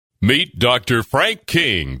Meet Dr. Frank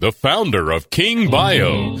King, the founder of King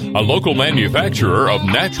Bio, a local manufacturer of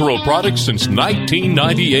natural products since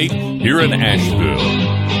 1998 here in Asheville.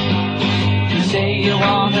 You say you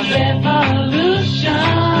want a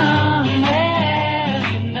revolution.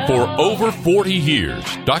 For over 40 years,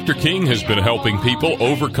 Dr. King has been helping people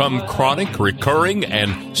overcome chronic, recurring,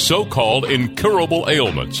 and so-called incurable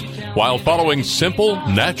ailments while following simple,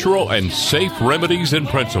 natural, and safe remedies and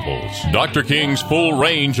principles. Dr. King's full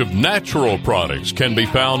range of natural products can be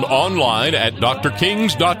found online at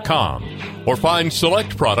drkings.com or find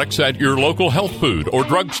select products at your local health food or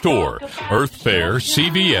drugstore, Earth Fare,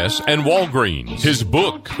 CVS, and Walgreens. His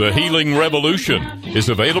book, The Healing Revolution, is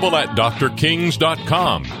available at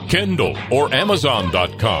drkings.com, Kindle, or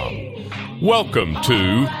amazon.com. Welcome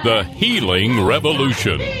to The Healing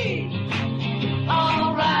Revolution.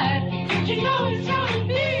 All right, you know it's how it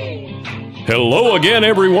be. Hello again,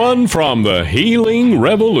 everyone, from The Healing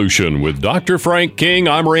Revolution with Dr. Frank King.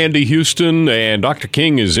 I'm Randy Houston, and Dr.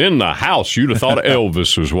 King is in the house. You'd have thought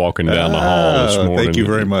Elvis was walking down the hall this morning. Thank you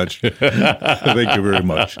very much. Thank you very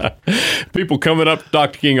much. People coming up to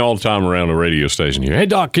Dr. King all the time around the radio station here. Hey,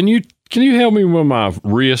 Doc, can you help me with my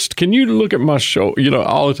wrist? Can you look at my shoulder?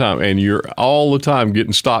 All the time. And you're all the time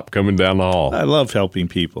getting stopped coming down the hall. I love helping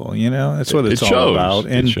people. That's what it's all shows. about.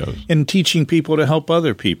 And teaching people to help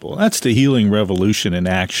other people. That's the healing revolution in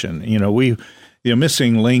action. The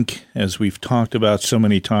missing link, as we've talked about so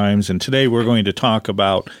many times. And today we're going to talk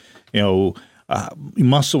about,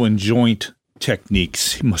 muscle and joint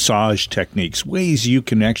techniques, massage techniques, ways you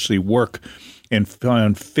can actually work and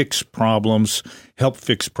fix problems, help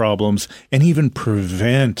fix problems, and even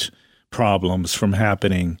prevent problems from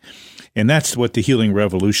happening. And that's what the healing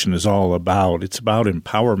revolution is all about. It's about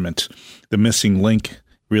empowerment. The missing link,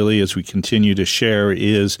 really, as we continue to share,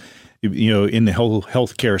 is, in the whole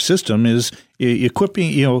healthcare system, is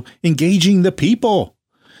equipping, engaging the people,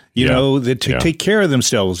 to take care of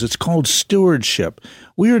themselves. It's called stewardship.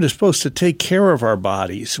 We are supposed to take care of our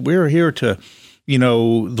bodies. We're here to,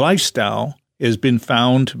 lifestyle has been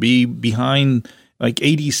found to be behind like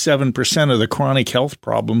 87% of the chronic health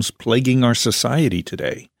problems plaguing our society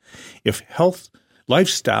today. If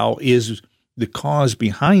lifestyle is the cause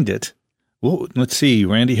behind it, well, let's see,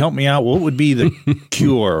 Randy, help me out. What would be the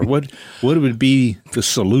cure? What would be the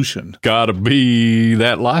solution? Got to be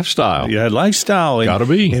that lifestyle. Yeah, lifestyle. Got to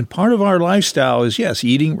be. And part of our lifestyle is, yes,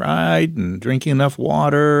 eating right and drinking enough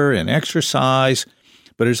water and exercise.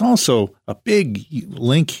 But there's also a big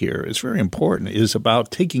link here. It's very important. It is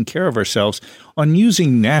about taking care of ourselves on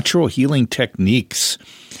using natural healing techniques.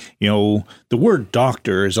 The word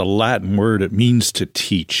doctor is a Latin word. It means to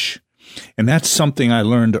teach. And that's something I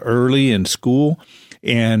learned early in school,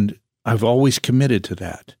 and I've always committed to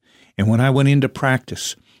that. And when I went into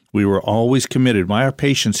practice, we were always committed. Our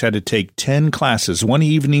patients had to take 10 classes, one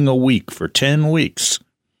evening a week for 10 weeks.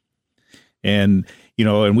 And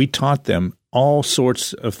we taught them all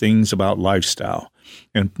sorts of things about lifestyle.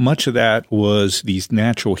 And much of that was these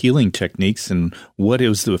natural healing techniques, and what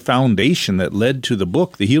is the foundation that led to the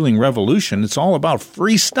book, The Healing Revolution. It's all about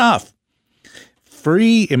free stuff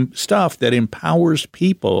that empowers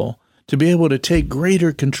people to be able to take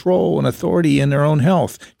greater control and authority in their own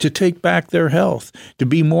health, to take back their health, to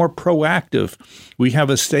be more proactive. We have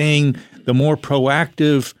a saying, the more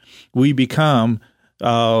proactive we become,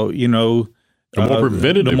 the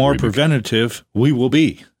more preventative we will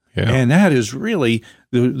be. Yeah. And that is really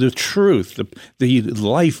the truth, the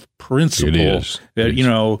life principle. It is.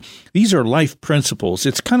 These are life principles.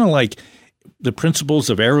 It's kind of like the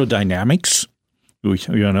principles of aerodynamics.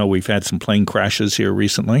 We've had some plane crashes here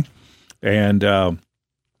recently. And,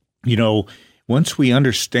 once we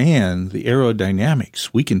understand the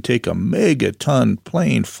aerodynamics, we can take a megaton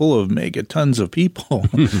plane full of megatons of people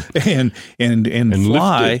and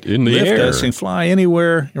fly, lift us and fly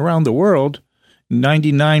anywhere around the world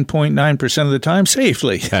 99.9% of the time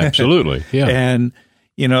safely. Absolutely, yeah. And,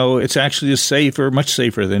 it's actually much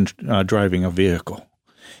safer than driving a vehicle.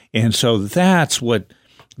 And so that's what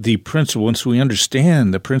the principle, once we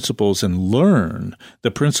understand the principles and learn the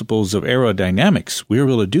principles of aerodynamics, we're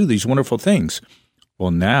able to do these wonderful things.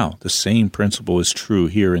 Well, now the same principle is true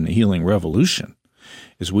here in the Healing Revolution.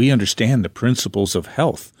 As we understand the principles of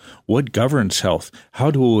health, what governs health, how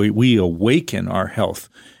do we awaken our health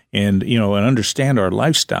and understand our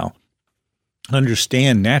lifestyle,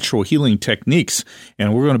 understand natural healing techniques.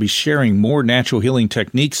 And we're going to be sharing more natural healing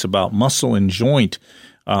techniques about muscle and joint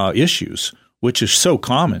issues, which is so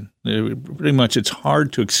common. Pretty much it's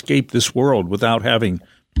hard to escape this world without having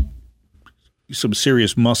some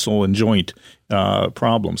serious muscle and joint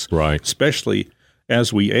problems. Right. Especially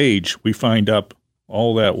as we age, we find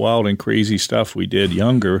all that wild and crazy stuff we did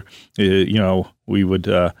younger, we would,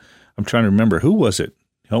 I'm trying to remember, who was it?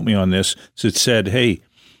 Help me on this. So it said, hey,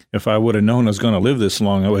 if I would have known I was going to live this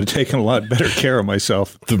long, I would have taken a lot better care of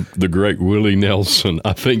myself. The great Willie Nelson,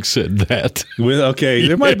 I think, said that.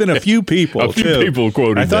 There might have been a few people, A few people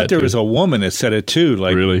quoted that. I thought there was a woman that said it, too,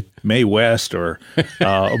 like Really? Mae West, or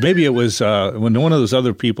maybe it was one of those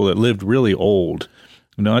other people that lived really old.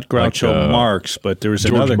 Not Groucho Marx, but there was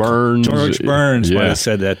George another Burns. George Burns might have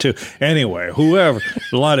said that too. Anyway, whoever,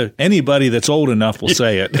 anybody that's old enough will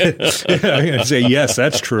say it. I'm going to say yes,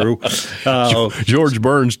 that's true. George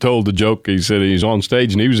Burns told the joke. He said he's on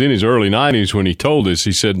stage, and he was in his early 90s when he told this.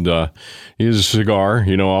 He said he has a cigar.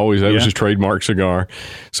 Always that was his trademark cigar.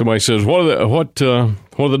 Somebody says, "What do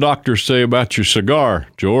the doctors say about your cigar,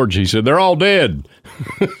 George?" He said, "They're all dead."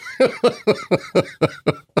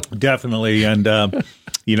 Definitely, and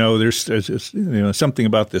there's something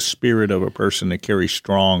about the spirit of a person that carries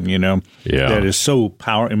strong, that is so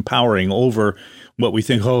empowering over what we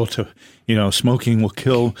think. Smoking will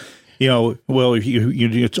kill. I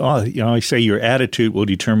say your attitude will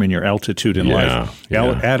determine your altitude in life.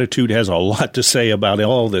 Attitude has a lot to say about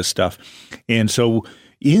all this stuff, and so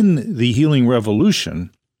in the Healing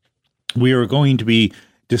Revolution, we are going to be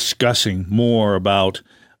discussing more about.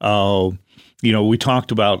 We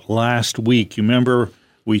talked about last week. You remember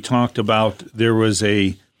we talked about there was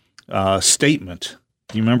a statement.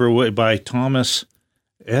 You remember by Thomas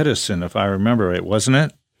Edison, if I remember right, wasn't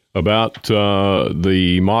it? About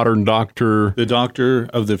the modern doctor. The doctor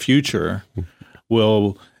of the future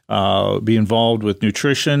will be involved with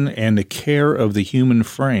nutrition and the care of the human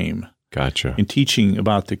frame. Gotcha. In teaching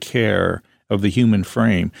about the care of the human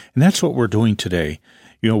frame. And that's what we're doing today.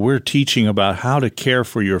 We're teaching about how to care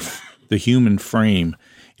for the human frame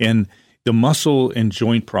and the muscle and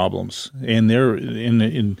joint problems. And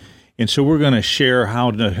so we're going to share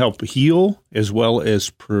how to help heal as well as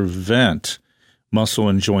prevent muscle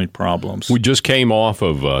and joint problems. We just came off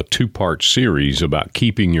of a 2-part series about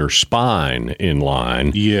keeping your spine in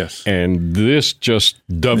line. Yes. And this just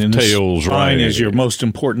dovetails right. Spine is your most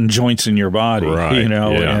important joints in your body, right.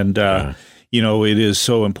 It is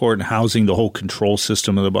so important, housing the whole control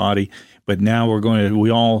system of the body. But now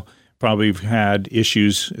we all probably have had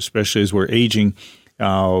issues, especially as we're aging,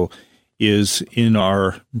 is in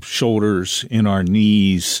our shoulders, in our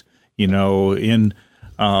knees, in our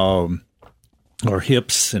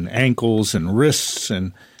hips and ankles and wrists.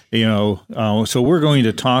 And, so we're going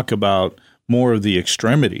to talk about more of the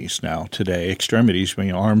extremities now today,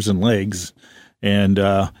 arms and legs, and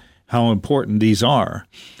how important these are.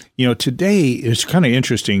 Today it's kind of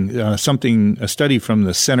interesting. A study from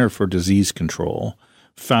the Center for Disease Control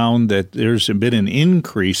found that there's been an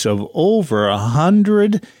increase of over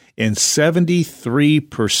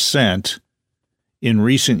 173% in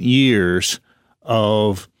recent years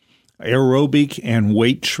of aerobic and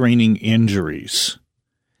weight training injuries.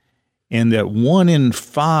 And that 1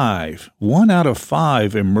 out of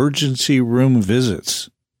 5 emergency room visits,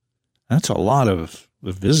 that's a lot of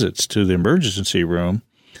visits to the emergency room,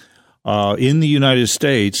 in the United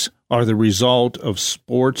States are the result of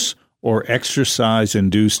sports or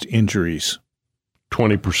exercise-induced injuries.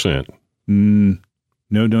 20%.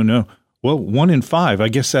 No. Well, 1 in 5, I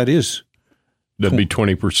guess that is. That'd be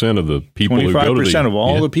 20% of the people who go to 25% of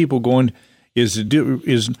all the people going is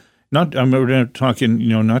not. I'm talking,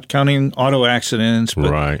 not counting auto accidents,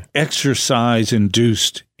 but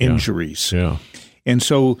exercise-induced injuries. Yeah. And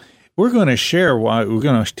so we're going to share why. We're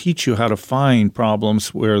going to teach you how to find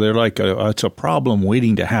problems where they're like it's a problem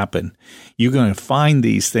waiting to happen. You're going to find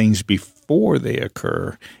these things before they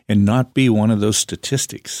occur and not be one of those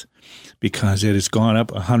statistics, because it has gone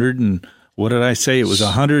up 100 and. What did I say? It was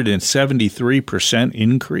 173%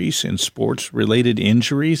 increase in sports-related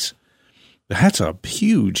injuries. That's a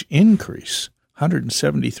huge increase,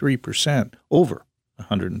 173%, over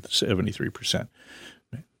 173%,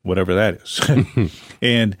 whatever that is.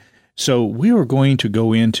 And so we are going to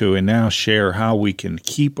go into and now share how we can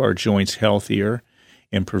keep our joints healthier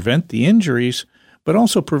and prevent the injuries, but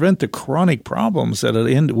also prevent the chronic problems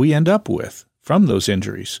that we end up with from those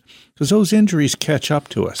injuries, because those injuries catch up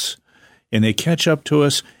to us. And they catch up to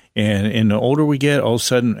us, and the older we get, all of a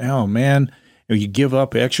sudden, oh, man, you give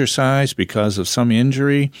up exercise because of some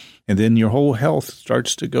injury, and then your whole health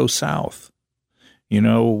starts to go south.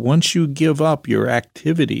 Once you give up your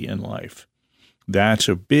activity in life, that's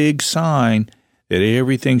a big sign that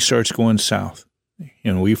everything starts going south.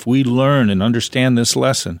 If we learn and understand this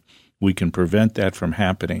lesson, we can prevent that from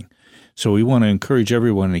happening. So we want to encourage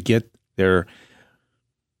everyone to get their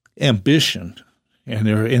ambition and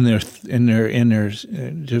they're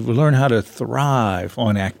to learn how to thrive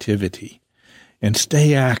on activity and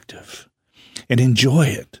stay active and enjoy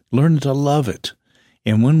it, learn to love it.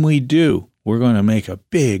 And when we do, we're going to make a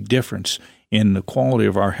big difference in the quality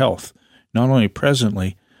of our health, not only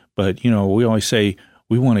presently, but, we always say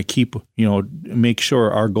we want to keep, make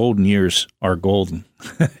sure our golden years are golden.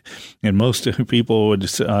 And most people would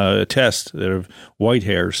attest that have white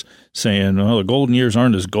hairs saying, well, the golden years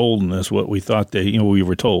aren't as golden as what we thought we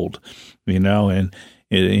were told, and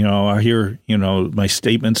I hear, my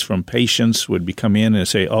statements from patients would come in and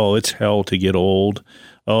say, oh, it's hell to get old.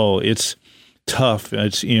 Oh, it's tough.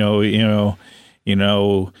 It's, you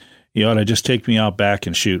ought to just take me out back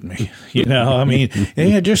and shoot me.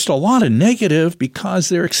 Just a lot of negative because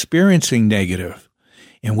they're experiencing negative.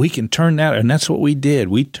 And we can turn that, and that's what we did.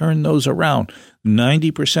 We turned those around.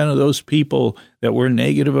 90% of those people that were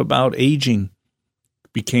negative about aging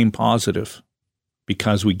became positive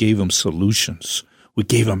because we gave them solutions. We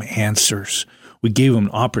gave them answers. We gave them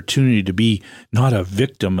an opportunity to be not a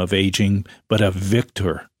victim of aging, but a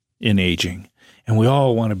victor in aging. And we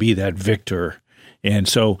all want to be that victor. And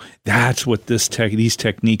so that's what these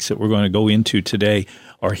techniques that we're going to go into today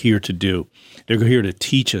are here to do. They're here to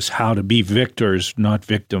teach us how to be victors, not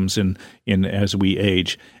victims, in as we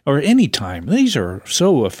age or any time. These are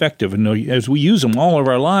so effective, and as we use them all of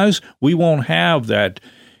our lives, we won't have that,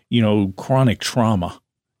 chronic trauma,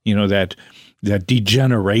 that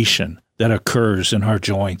degeneration that occurs in our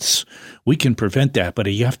joints. We can prevent that, but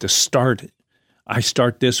you have to start. I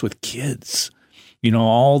start this with kids.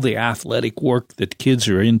 All the athletic work that kids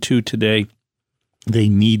are into today, they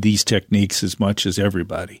need these techniques as much as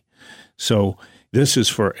everybody. So this is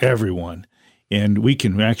for everyone. And we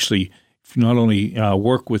can actually not only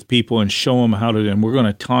work with people and show them how to, and we're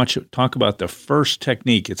going to talk about the first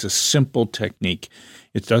technique. It's a simple technique.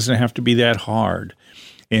 It doesn't have to be that hard.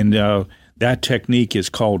 And that technique is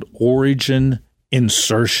called origin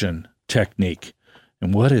insertion technique.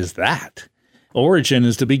 And what is that? Origin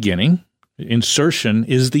is the beginning. Insertion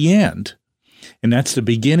is the end. And that's the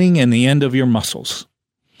beginning and the end of your muscles.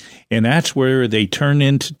 And that's where they turn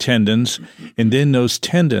into tendons, and then those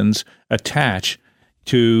tendons attach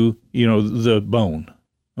to, the bone.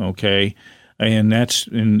 Okay? And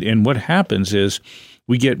and what happens is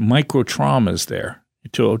we get micro traumas there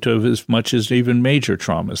to as much as even major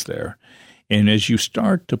traumas there. And as you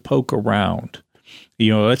start to poke around,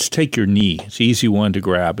 let's take your knee. It's an easy one to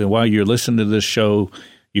grab. And while you're listening to this show,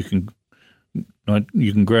 you can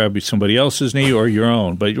grab somebody else's knee or your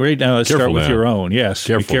own. But right now, let's start with your own. Yes.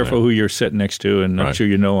 Be careful who you're sitting next to, and not sure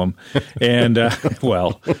you know them. And,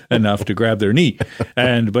 enough to grab their knee.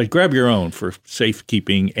 But grab your own for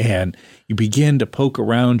safekeeping, and you begin to poke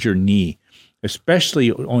around your knee,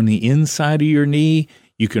 especially on the inside of your knee.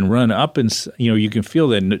 You can run up and, you can feel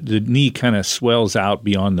that the knee kind of swells out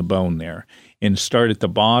beyond the bone there, and start at the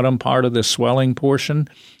bottom part of the swelling portion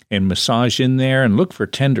and massage in there and look for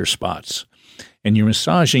tender spots. And you're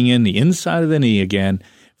massaging in the inside of the knee again.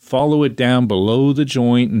 Follow it down below the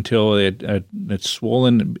joint until that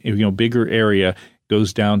swollen, bigger area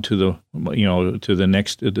goes down to the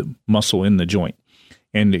next muscle in the joint,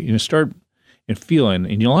 and start and feeling.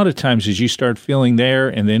 And a lot of times, as you start feeling there,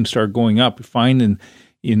 and then start going up, finding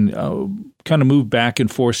kind of move back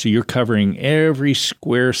and forth, so you're covering every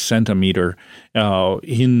square centimeter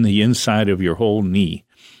in the inside of your whole knee.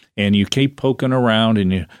 And you keep poking around,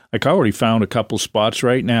 and I already found a couple spots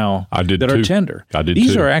right now that are tender.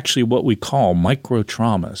 These are actually what we call micro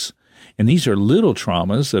traumas, and these are little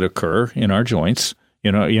traumas that occur in our joints,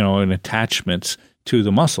 and attachments to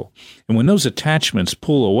the muscle. And when those attachments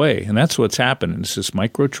pull away, and that's what's happening, it's this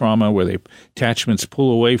micro trauma where the attachments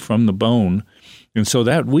pull away from the bone, and so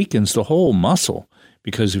that weakens the whole muscle.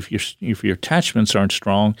 Because if your attachments aren't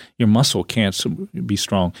strong, your muscle can't be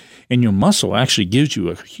strong. And your muscle actually gives you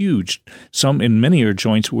in many of your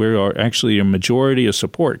joints where actually a majority of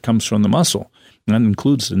support comes from the muscle. And that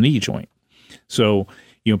includes the knee joint. So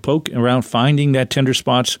poke around finding that tender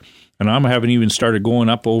spots. And I haven't even started going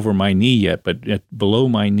up over my knee yet, but below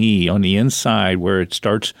my knee on the inside where it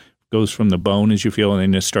goes from the bone as you feel, and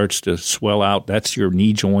then it starts to swell out. That's your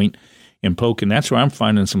knee joint. And poke, and that's where I'm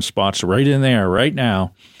finding some spots right in there right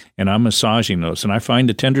now, and I'm massaging those. And I find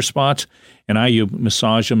the tender spots, and I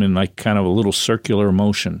massage them in like kind of a little circular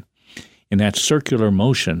motion. And that circular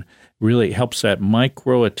motion really helps that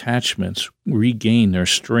micro attachments regain their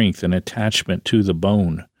strength and attachment to the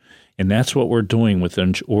bone. And that's what we're doing with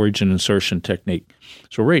the origin insertion technique.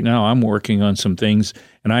 So right now I'm working on some things,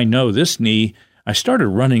 and I know this knee, I started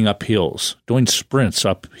running up hills, doing sprints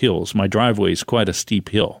up hills. My driveway is quite a steep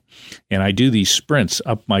hill, and I do these sprints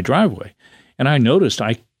up my driveway. And I noticed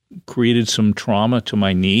I created some trauma to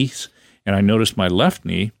my knees, and I noticed my left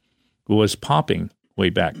knee was popping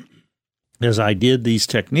way back. As I did these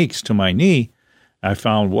techniques to my knee, I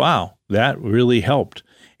found, wow, that really helped.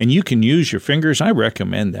 And you can use your fingers. I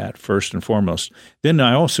recommend that first and foremost. Then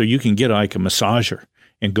you can get like a massager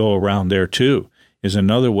and go around there too, is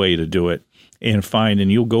another way to do it.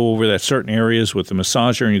 And you'll go over that certain areas with the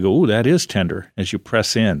massager and you go, oh, that is tender as you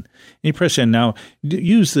press in. And you press in. Now,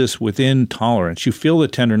 use this within tolerance. You feel the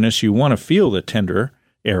tenderness. You want to feel the tender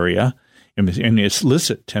area and it's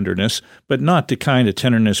illicit tenderness, but not the kind of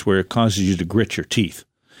tenderness where it causes you to grit your teeth.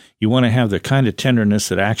 You want to have the kind of tenderness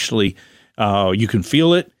that actually you can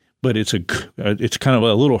feel it, but it's kind of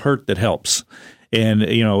a little hurt that helps. And,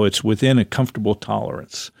 it's within a comfortable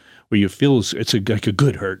tolerance where you feel it's like a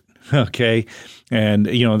good hurt. Okay. And,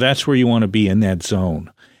 that's where you want to be in that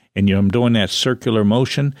zone. And, I'm doing that circular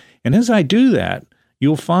motion. And as I do that,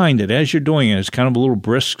 you'll find that as you're doing it, it's kind of a little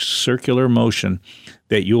brisk circular motion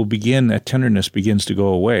that that tenderness begins to go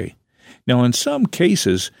away. Now, in some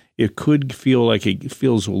cases, it could feel like it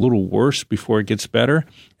feels a little worse before it gets better.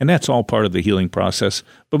 And that's all part of the healing process.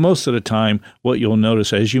 But most of the time, what you'll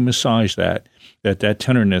notice as you massage that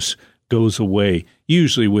tenderness goes away,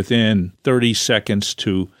 usually within 30 seconds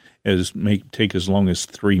to take as long as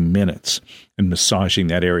 3 minutes in massaging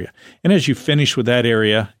that area. And as you finish with that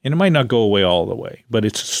area, and it might not go away all the way, but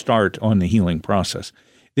it's a start on the healing process.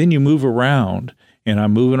 Then you move around, and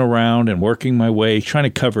I'm moving around and working my way, trying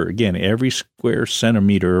to cover, again, every square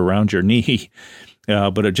centimeter around your knee,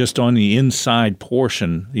 but just on the inside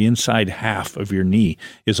portion, the inside half of your knee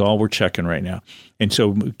is all we're checking right now. And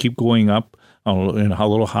so keep going up a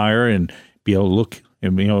little higher and be able to look,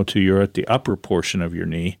 till you're at the upper portion of your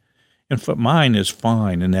knee. And mine is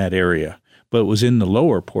fine in that area, but it was in the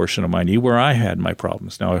lower portion of my knee where I had my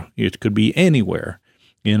problems. Now, it could be anywhere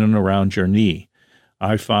in and around your knee.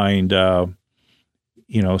 I find, so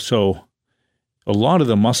a lot of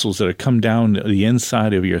the muscles that come down the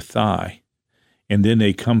inside of your thigh, and then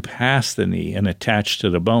they come past the knee and attach to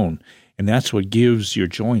the bone, and that's what gives your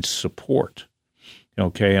joints support.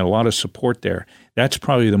 Okay, and a lot of support there. That's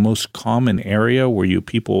probably the most common area where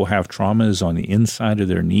people will have trauma is on the inside of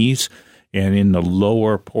their knees, and in the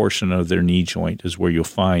lower portion of their knee joint is where you'll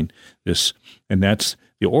find this. And that's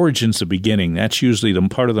the origin's the beginning. That's usually the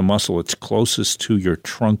part of the muscle that's closest to your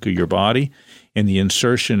trunk of your body, and the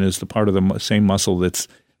insertion is the part of the same muscle that's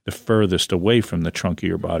the furthest away from the trunk of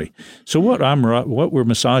your body. So what we're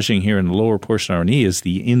massaging here in the lower portion of our knee is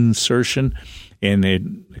the insertion in a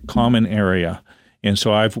common area. And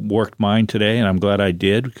so I've worked mine today, and I'm glad I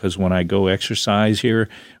did, because when I go exercise here,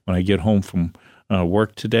 when I get home from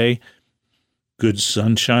work today, good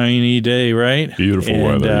sunshiny day, right? Beautiful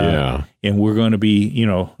weather, yeah. And we're going to be,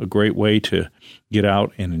 a great way to get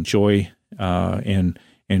out and enjoy and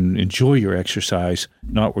enjoy your exercise,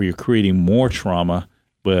 not where you're creating more trauma,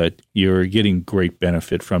 but you're getting great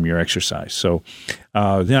benefit from your exercise. So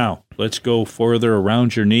now let's go further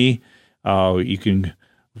around your knee. You can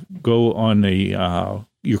go on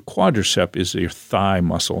your quadricep is your thigh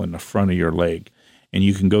muscle in the front of your leg. And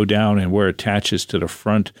you can go down and where it attaches to the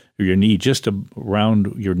front of your knee, just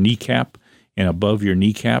around your kneecap and above your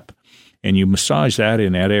kneecap. And you massage that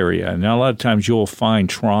in that area. And now a lot of times you'll find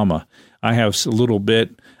trauma. I have a little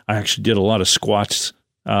bit. I actually did a lot of squats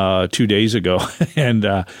 2 days ago, and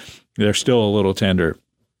they're still a little tender.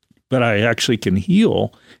 But I actually can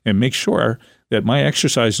heal and make sure that my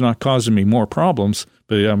exercise is not causing me more problems,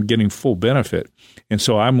 but I'm getting full benefit. And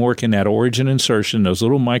so I'm working that origin insertion, those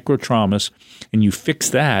little micro traumas, and you fix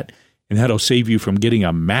that, and that'll save you from getting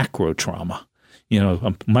a macro trauma.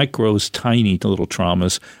 A micro is tiny little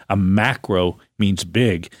traumas. A macro means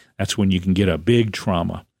big. That's when you can get a big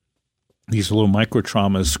trauma. These little micro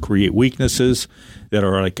traumas create weaknesses that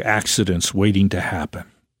are like accidents waiting to happen.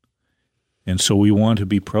 And so we want to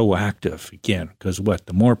be proactive, again, because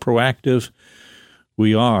the more proactive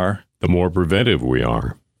we are, the more preventive we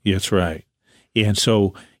are. That's right. And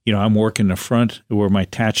so, I'm working the front where my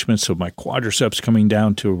attachments of my quadriceps coming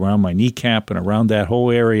down to around my kneecap and around that whole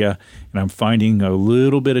area, and I'm finding a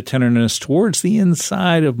little bit of tenderness towards the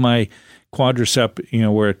inside of my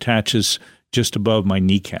quadricep, where it attaches just above my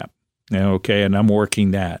kneecap. Okay, and I'm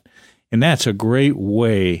working that. And that's a great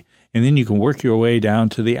way. And then you can work your way down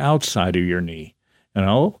to the outside of your knee.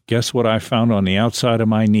 And guess what I found on the outside of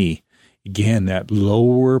my knee? Again, that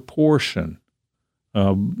lower portion,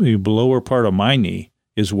 the lower part of my knee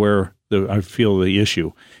is where I feel the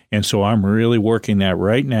issue. And so I'm really working that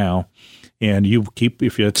right now. And you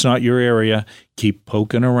if it's not your area, keep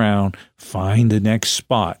poking around, find the next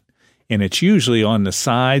spot. And it's usually on the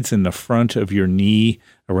sides and the front of your knee,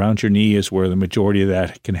 Around your knee is where the majority of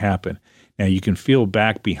that can happen. Now, you can feel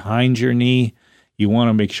back behind your knee. You want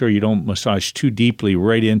to make sure you don't massage too deeply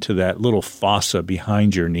right into that little fossa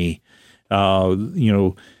behind your knee.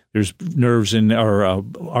 There's nerves or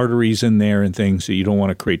arteries in there and things that you don't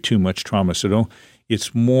want to create too much trauma. So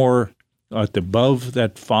it's more above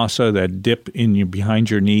that fossa, that dip behind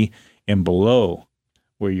your knee, and below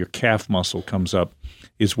where your calf muscle comes up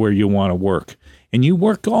is where you want to work. And you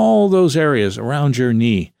work all those areas around your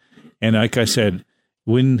knee. And like I said,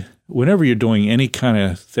 whenever you're doing any kind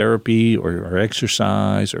of therapy or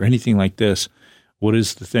exercise or anything like this, what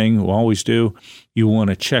is the thing we always do? You want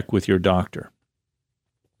to check with your doctor.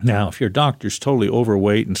 Now, if your doctor's totally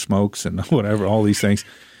overweight and smokes and whatever, all these things,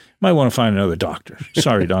 you might want to find another doctor.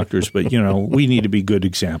 Sorry, doctors, but, we need to be good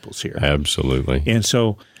examples here. Absolutely. And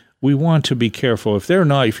so we want to be careful. If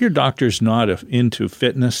your doctor's not into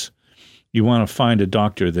fitness, you want to find a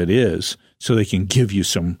doctor that is, so they can give you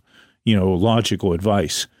some, logical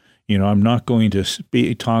advice. I'm not going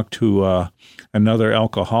to talk to another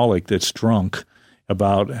alcoholic that's drunk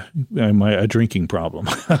about a drinking problem,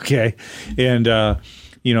 okay? And,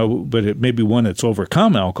 but it may be one that's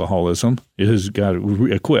overcome alcoholism, has got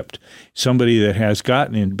equipped. Somebody that has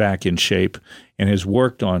gotten back in shape and has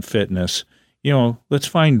worked on fitness. Let's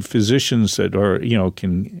find physicians that are,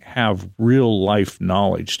 can have real life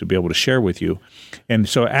knowledge to be able to share with you. And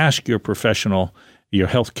so ask your professional, your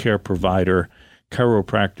healthcare provider,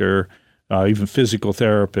 chiropractor, even physical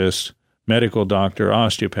therapist, medical doctor,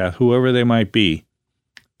 osteopath, whoever they might be,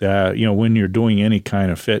 that, when you're doing any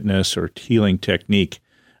kind of fitness or healing technique,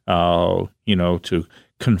 to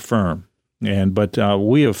confirm. But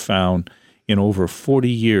we have found in over 40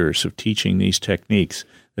 years of teaching these techniques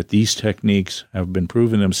that these techniques have been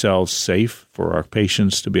proven themselves safe for our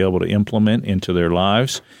patients to be able to implement into their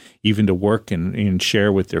lives, even to work and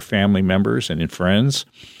share with their family members and friends.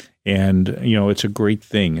 And, it's a great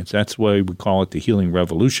thing. That's why we call it the healing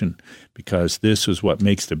revolution, because this is what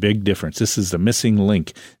makes the big difference. This is the missing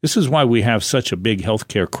link. This is why we have such a big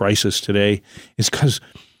healthcare crisis today, is because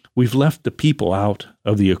we've left the people out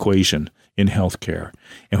of the equation in healthcare.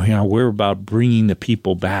 And we're about bringing the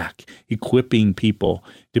people back, equipping people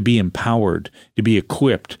to be empowered, to be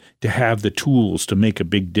equipped, to have the tools to make a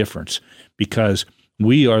big difference, because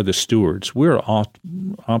we are the stewards. We're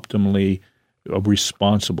optimally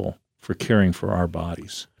responsible for caring for our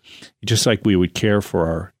bodies, just like we would care for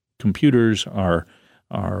our computers, our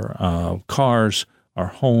cars, our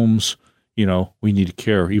homes. We need to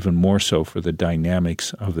care even more so for the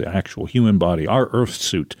dynamics of the actual human body. Our earth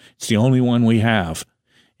suit, it's the only one we have,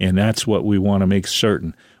 and that's what we want to make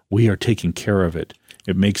certain we are taking care of it.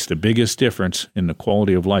 It makes the biggest difference in the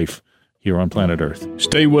quality of life here on planet Earth.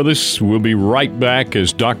 Stay with us. We'll be right back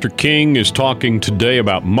as Dr. King is talking today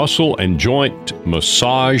about muscle and joint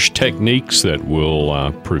massage techniques that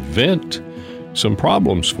will prevent some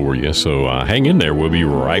problems for you. So hang in there. We'll be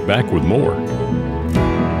right back with more.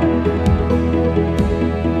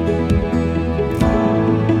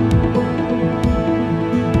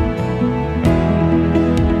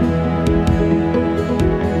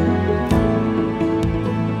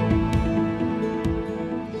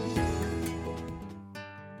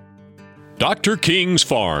 Dr. King's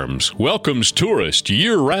Farms welcomes tourists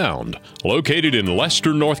year-round. Located in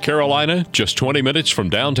Lester, North Carolina, just 20 minutes from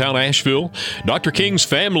downtown Asheville, Dr. King's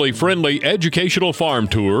family-friendly educational farm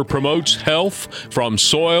tour promotes health from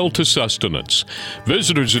soil to sustenance.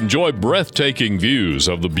 Visitors enjoy breathtaking views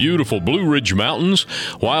of the beautiful Blue Ridge Mountains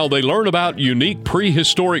while they learn about unique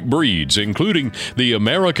prehistoric breeds, including the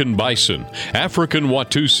American bison, African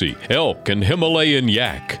Watusi, elk, and Himalayan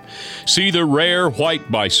yak. See the rare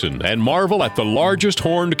white bison and marvel at the largest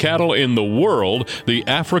horned cattle in the world, the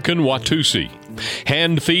African Watusi.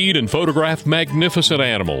 Hand feed and photograph magnificent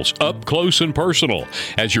animals up close and personal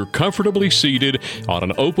as you're comfortably seated on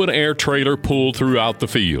an open-air trailer pulled throughout the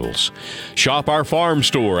fields. Shop our farm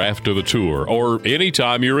store after the tour or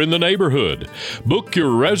anytime you're in the neighborhood. Book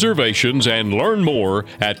your reservations and learn more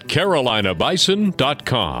at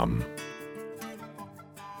carolinabison.com.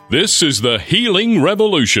 This is the Healing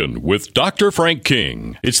Revolution with Dr. Frank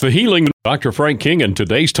King. It's the Healing Dr. Frank King, and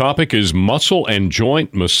today's topic is muscle and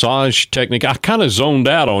joint massage technique. I kind of zoned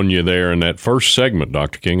out on you there in that first segment,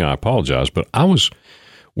 Dr. King. I apologize, but I was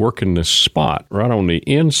working this spot right on the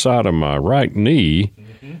inside of my right knee,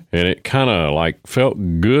 and it kind of felt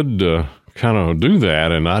good to kind of do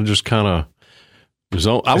that, and I just kind of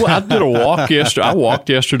I did a walk yesterday. I walked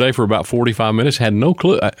yesterday for about 45 minutes. Had no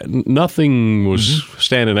clue. Nothing was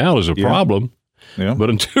standing out as a problem. Yeah. But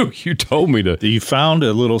until you told me to. You found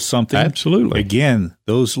a little something. Absolutely. Again,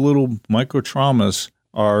 those little micro traumas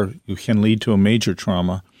can lead to a major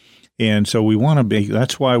trauma. And so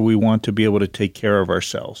that's why we want to be able to take care of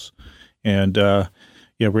ourselves. And,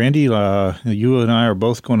 Randy, you and I are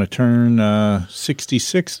both going to turn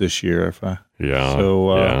 66 this year. Yeah.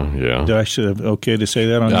 So, yeah. I should have okay to say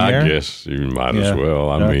that on the air? I guess you might as well.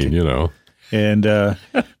 I mean, And,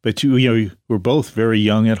 but we're both very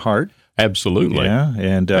young at heart. Absolutely. Yeah.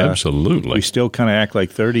 And absolutely. We still kind of act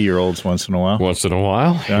like 30-year-olds once in a while. Once in a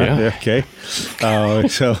while. Yeah. Okay.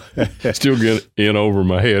 So still get in over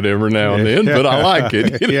my head every now and then, but I like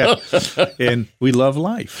it. Yeah. And we love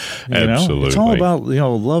life. Absolutely. It's all about,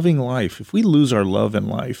 loving life. If we lose our love in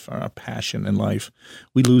life, our passion in life,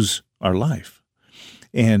 we lose our life.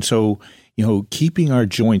 And so, keeping our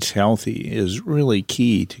joints healthy is really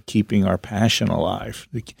key to keeping our passion alive.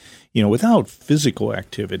 Without physical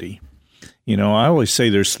activity, I always say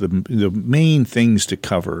there's the main things to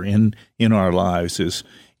cover in our lives is,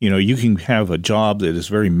 you can have a job that is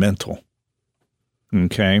very mental,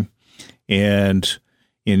 okay? But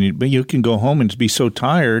you can go home and be so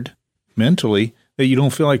tired mentally that you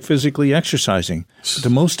don't feel like physically exercising. But the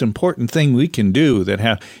most important thing we can do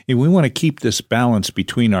if we want to keep this balance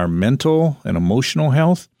between our mental and emotional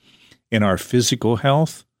health and our physical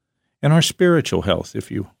health and our spiritual health,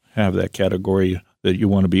 if you have that category that you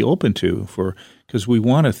want to be open to, because we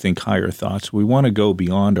want to think higher thoughts. We want to go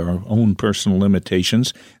beyond our own personal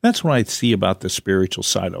limitations. That's what I see about the spiritual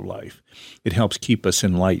side of life. It helps keep us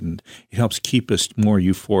enlightened. It helps keep us more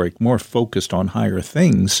euphoric, more focused on higher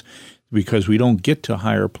things, because we don't get to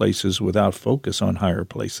higher places without focus on higher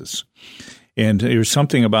places. And there's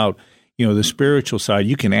something about, the spiritual side.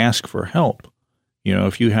 You can ask for help.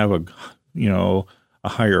 If you have a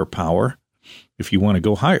higher power, if you want to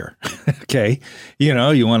go higher, okay, you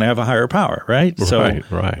want to have a higher power, right?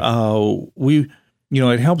 Right.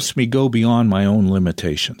 It helps me go beyond my own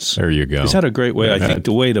limitations. There you go. Is that a great way? I think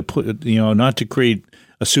the way to put it, not to create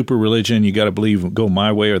a super religion, you got to go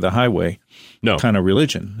my way or the highway. No. Kind of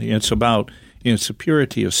religion. It's about, it's the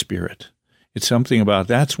purity of spirit. It's something about,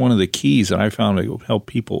 that's one of the keys that I found to help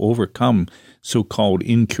people overcome so-called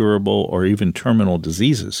incurable or even terminal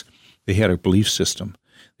diseases. They had a belief system.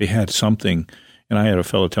 They had something, and I had a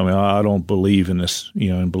fellow tell me, I don't believe in this,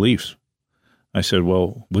 in beliefs. I said,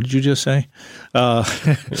 well, what did you just say? I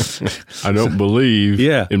don't believe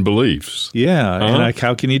in beliefs. Yeah, and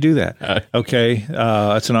how can you do that? Okay,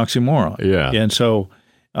 that's an oxymoron. Yeah. And so,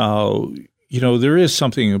 there is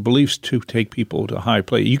something, beliefs to take people to a high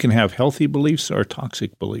place. You can have healthy beliefs or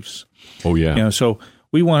toxic beliefs. Oh, yeah. So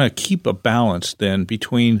we want to keep a balance then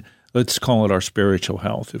between, let's call it our spiritual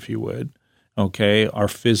health, if you would, okay, our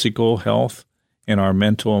physical health and our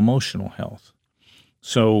mental, emotional health.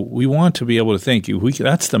 So we want to be able to think,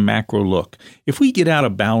 that's the macro look. If we get out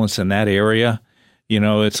of balance in that area,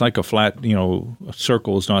 it's like a flat, a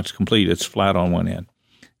circle is not complete. It's flat on one end.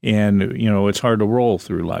 And, it's hard to roll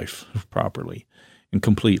through life properly and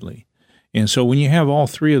completely. And so when you have all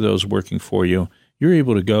three of those working for you, you're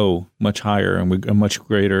able to go much higher and a much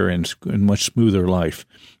greater and much smoother life.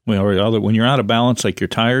 When you're out of balance, like your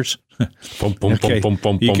tires, you can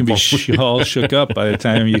be all shook up by the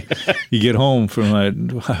time you get home from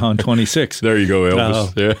on 26. There you go,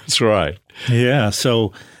 Elvis. Yeah, that's right. Yeah,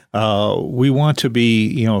 so we want to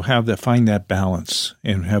be, find that balance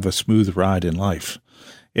and have a smooth ride in life.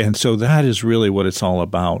 And so that is really what it's all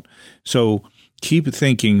about. So keep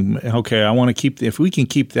thinking, okay, I want to keep, if we can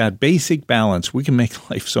keep that basic balance, we can make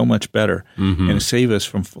life so much better and save us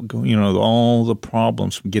from, all the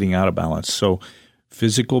problems from getting out of balance. So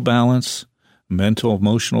physical balance, mental,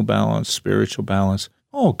 emotional balance, spiritual balance,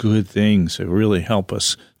 all good things that really help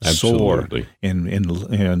us soar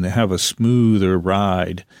and have a smoother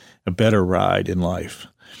ride, a better ride in life.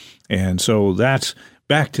 And so that's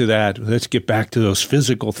back to that. Let's get back to those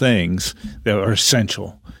physical things that are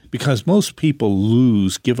essential, because most people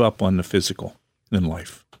give up on the physical in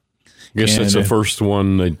life. I guess that's the first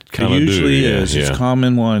one they kind of do. It usually is. It's a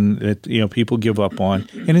common one that people give up on.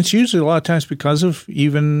 And it's usually a lot of times because of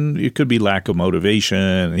it could be lack of motivation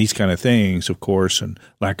and these kind of things, of course, and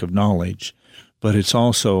lack of knowledge. But it's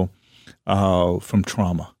also from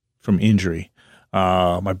trauma, from injury.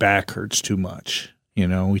 My back hurts too much.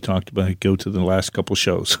 We talked about it. Go to the last couple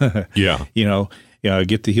shows. Yeah.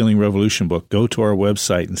 Get the Healing Revolution book. Go to our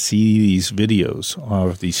website and see these videos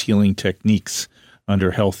of these healing techniques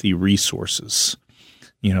under healthy resources,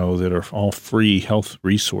 that are all free health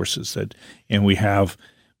resources and we have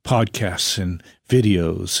podcasts and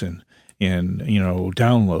videos and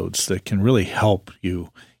downloads that can really help you,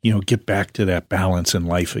 get back to that balance in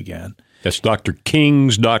life again. That's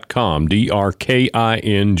drkings.com,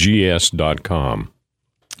 DRKINGS.com.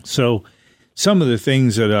 So some of the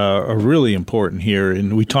things that are really important here,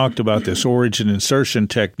 and we talked about this origin insertion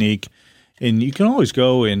technique, and you can always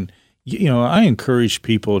go and, I encourage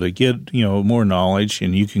people to get, more knowledge,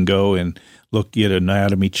 and you can go and look at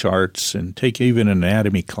anatomy charts and take even an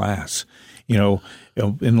anatomy class, and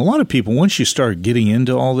a lot of people, once you start getting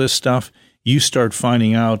into all this stuff, you start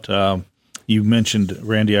finding out, you mentioned,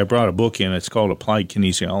 Randy, I brought a book in. It's called Applied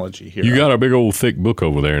Kinesiology here. You got a big old thick book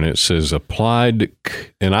over there, and it says Applied,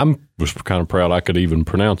 and I was kind of proud I could even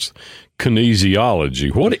pronounce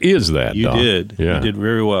kinesiology. What is that, You Doc? did. Yeah. You did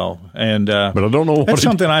very well. And But I don't know what that's it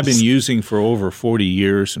something I've is. been using for over 40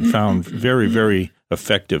 years and found very, very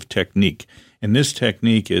effective technique. And this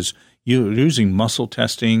technique is using muscle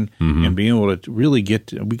testing and being able to really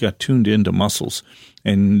we got tuned into muscles.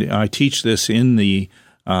 And I teach this in the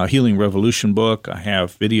Healing Revolution book. I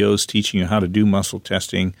have videos teaching you how to do muscle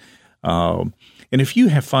testing. And if you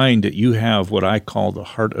find that you have what I call the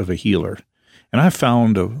heart of a healer, and I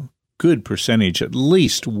found a good percentage, at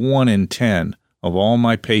least 1 in 10 of all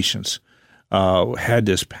my patients had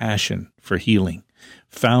this passion for healing,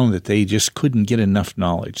 found that they just couldn't get enough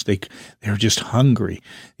knowledge. They were just hungry.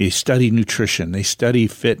 They study nutrition. They study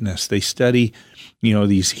fitness. They study,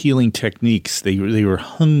 these healing techniques. They were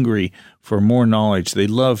hungry for more knowledge. They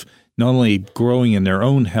love not only growing in their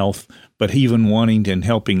own health, but even wanting and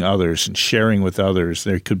helping others and sharing with others.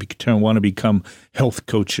 They could want to become health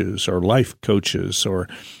coaches or life coaches or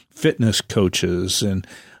fitness coaches, and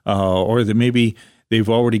or that maybe they've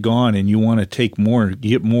already gone and you want to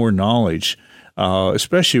get more knowledge.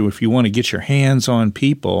 Especially if you want to get your hands on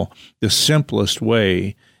people, the simplest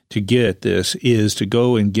way to get this is to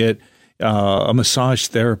go and get a massage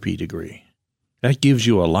therapy degree. That gives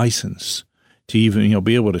you a license to even,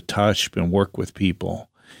 be able to touch and work with people.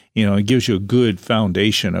 It gives you a good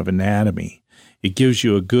foundation of anatomy. It gives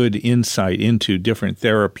you a good insight into different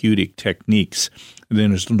therapeutic techniques. And then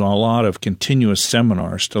there's a lot of continuous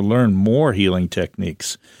seminars to learn more healing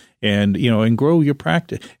techniques and grow your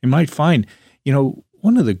practice. You might find,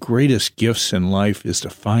 one of the greatest gifts in life is to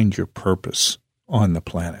find your purpose on the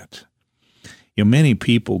planet. Many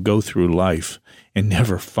people go through life and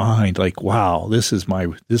never find, like, wow, this is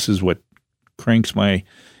what cranks my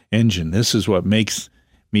engine. This is what makes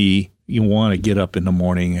me want to get up in the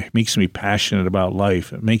morning. It makes me passionate about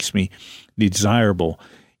life. It makes me desirable,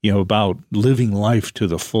 about living life to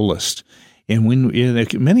the fullest. And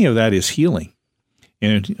many of that is healing.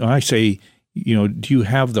 And I say, do you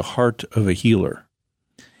have the heart of a healer?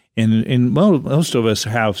 And most of us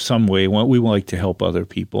have some way. We like to help other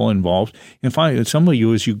people involved. And find some of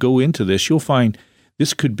you, as you go into this, you'll find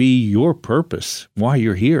this could be your purpose, why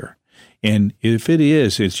you're here. And if it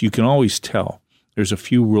is, you can always tell. There's a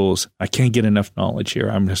few rules. I can't get enough knowledge here.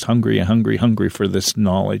 I'm just hungry for this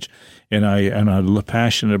knowledge. And I'm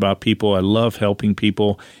passionate about people. I love helping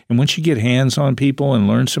people. And once you get hands on people and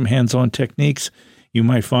learn some hands-on techniques, you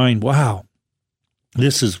might find, wow,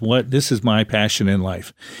 this is my passion in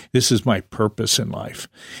life. This is my purpose in life.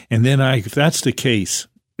 And then if that's the case,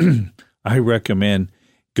 I recommend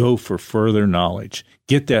go for further knowledge.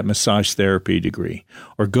 Get that massage therapy degree,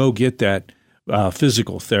 or go get that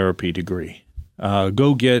physical therapy degree.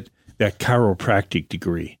 Go get that chiropractic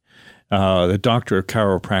degree, the doctor of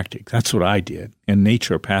chiropractic. That's what I did, and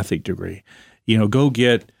naturopathic degree. Go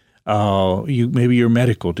get maybe your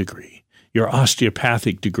medical degree, your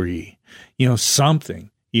osteopathic degree, something,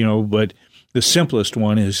 but the simplest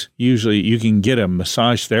one is usually you can get a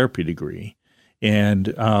massage therapy degree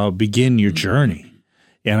and begin your journey.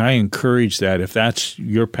 And I encourage that if that's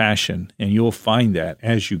your passion, and you'll find that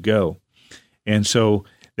as you go. And so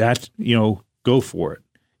that, go for it.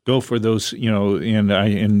 Go for those,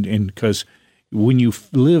 and because when you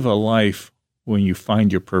live a life, when you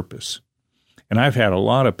find your purpose, and I've had a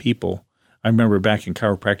lot of people, I remember back in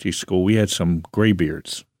chiropractic school, we had some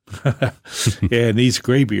graybeards. And these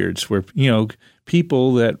graybeards were,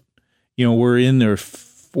 people that, were in their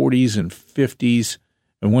 40s and 50s,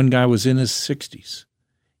 and one guy was in his 60s.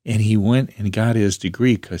 And he went and got his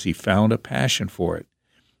degree because he found a passion for it.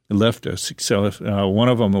 He left a success. One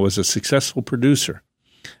of them was a successful producer.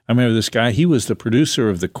 I remember this guy. He was the producer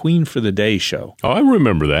of the Queen for the Day show. Oh, I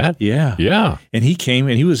remember that. Yeah. Yeah. And he came,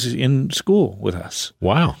 and he was in school with us.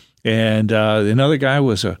 Wow. And another guy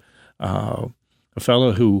was a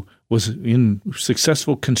fellow who was in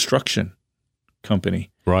successful construction company.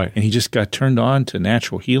 Right. And he just got turned on to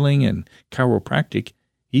natural healing and chiropractic.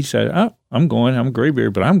 He said, I'm a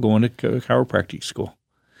graybeard, but I'm going to chiropractic school.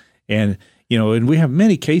 And, and we have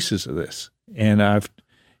many cases of this. And I've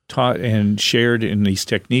taught and shared in these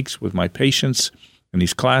techniques with my patients in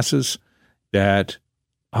these classes that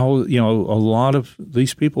how, a lot of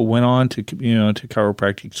these people went on to, to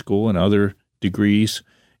chiropractic school and other degrees,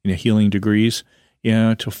 healing degrees,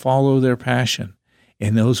 to follow their passion.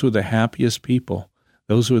 And those were the happiest people.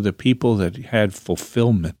 Those were the people that had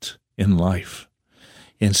fulfillment in life.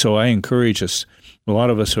 And so I encourage us. A lot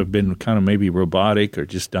of us have been kind of maybe robotic or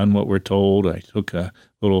just done what we're told. I took a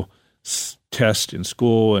little test in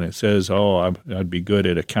school and it says, I'd be good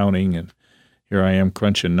at accounting. And here I am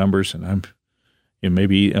crunching numbers, and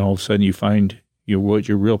maybe all of a sudden you find what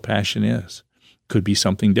your real passion is. Could be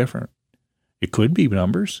something different. It could be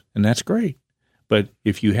numbers, and that's great. But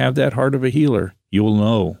if you have that heart of a healer, you'll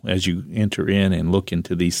know as you enter in and look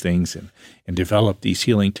into these things and develop these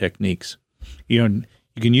healing techniques. You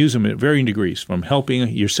can use them at varying degrees, from helping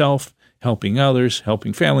yourself, helping others,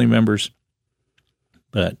 helping family members.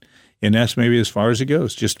 And that's maybe as far as it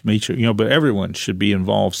goes. Just make sure, but everyone should be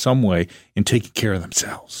involved some way in taking care of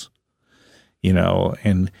themselves,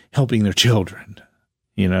 and helping their children,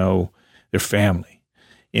 their family.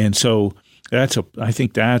 And so I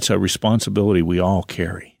think that's a responsibility we all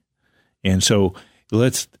carry. And so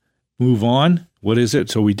let's move on. What is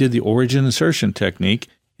it? So we did the origin insertion technique,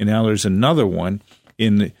 and now there's another one.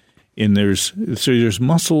 There's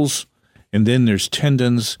muscles, and then there's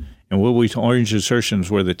tendons, and what we call origin insertion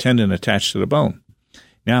is where the tendon attached to the bone.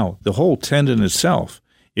 Now, the whole tendon itself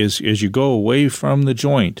is as you go away from the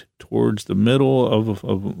joint towards the middle of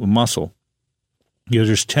a muscle,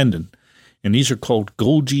 there's tendon, and these are called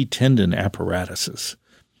Golgi tendon apparatuses.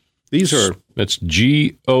 That's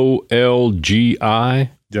Golgi.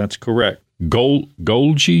 That's correct. Golgi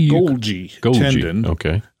tendon.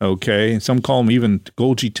 Okay. And some call them even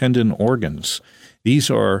Golgi tendon organs. These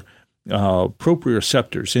are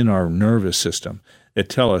proprioceptors in our nervous system that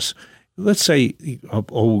tell us. Let's say,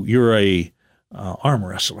 you're a arm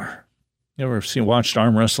wrestler. You ever watched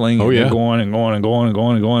arm wrestling? Oh, yeah. Going and going and going and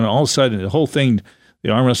going and going. And all of a sudden, the whole thing, the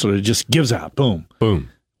arm wrestler just gives out. Boom. Boom.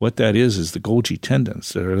 What that is the Golgi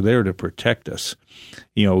tendons that are there to protect us,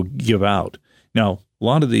 give out. Now, a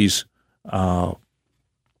lot of these arm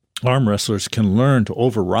wrestlers can learn to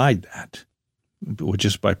override that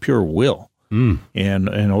just by pure will and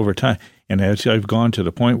over time. And as I've gone to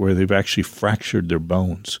the point where they've actually fractured their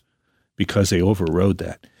bones because they overrode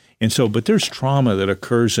that. And so, but there's trauma that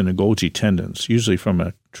occurs in the Golgi tendons, usually from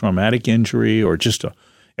a traumatic injury or just a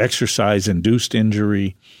exercise-induced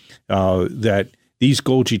injury, that these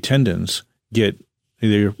Golgi tendons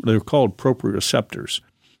they're called proprioceptors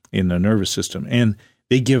in the nervous system, and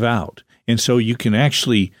they give out. And so you can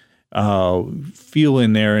actually feel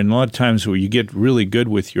in there, and a lot of times where you get really good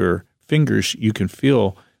with your fingers, you can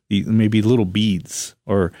feel maybe little beads,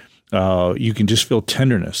 or you can just feel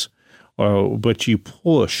tenderness. But you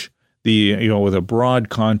push with a broad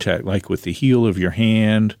contact, like with the heel of your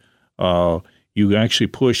hand, you actually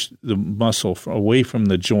push the muscle away from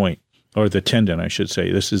the joint, or the tendon, I should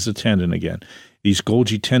say. This is the tendon again. These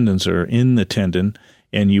Golgi tendons are in the tendon,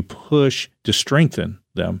 and you push to strengthen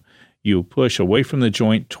them. You push away from the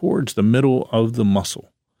joint towards the middle of the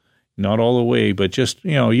muscle. Not all the way, but just,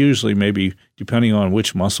 usually maybe depending on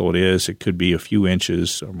which muscle it is, it could be a few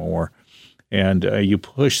inches or more. And you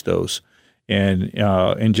push those and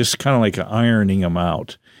just kind of like ironing them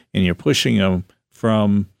out. And you're pushing them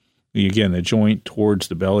from, again, the joint towards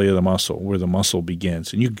the belly of the muscle, where the muscle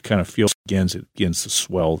begins. And you can kind of feel it begins to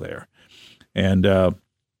swell there. And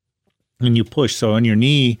you push. So on your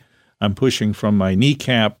knee, I'm pushing from my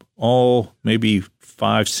kneecap all maybe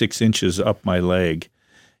 5-6 inches up my leg.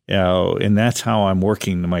 And that's how I'm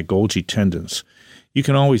working my Golgi tendons. You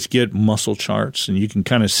can always get muscle charts, and you can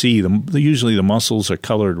kind of see them. Usually the muscles are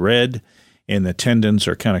colored red, and the tendons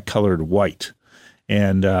are kind of colored white.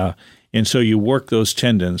 And so you work those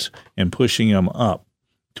tendons and pushing them up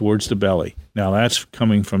towards the belly. Now that's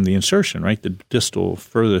coming from the insertion, right? The distal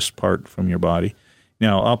furthest part from your body.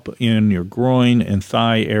 Now up in your groin and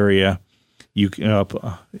thigh area, you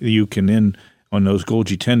can then, on those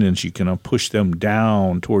Golgi tendons, you can push them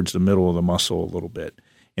down towards the middle of the muscle a little bit.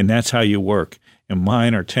 And that's how you work. And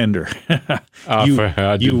mine are tender.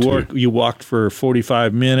 You walked for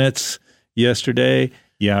 45 minutes yesterday.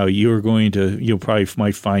 Yeah, you probably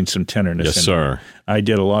might find some tenderness. Yes, sir. I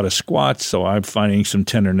did a lot of squats, so I'm finding some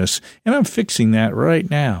tenderness, and I'm fixing that right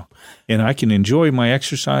now. And I can enjoy my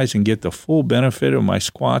exercise and get the full benefit of my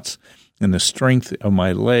squats and the strength of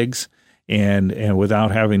my legs, and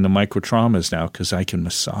without having the micro traumas now, because I can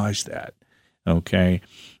massage that. Okay,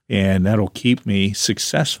 and that'll keep me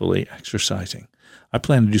successfully exercising. I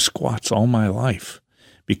plan to do squats all my life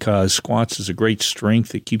because squats is a great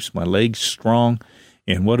strength. It keeps my legs strong.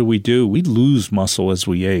 And what do? We lose muscle as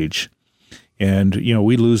we age. And,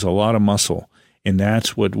 we lose a lot of muscle. and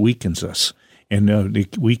that's what weakens us. And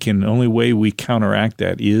only way we counteract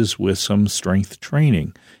that is with some strength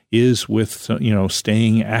training, is with,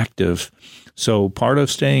 staying active. So part of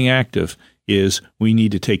staying active is we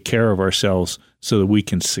need to take care of ourselves so that we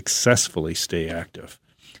can successfully stay active.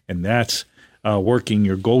 And that's working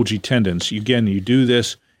your Golgi tendons. Again, you do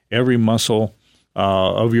this every muscle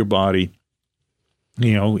of your body.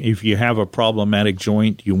 If you have a problematic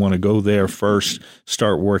joint, you want to go there first,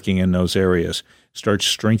 start working in those areas, start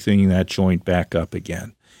strengthening that joint back up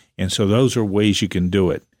again. And so those are ways you can do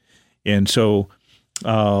it. And so,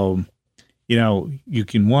 you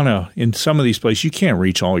can want to, in some of these places, you can't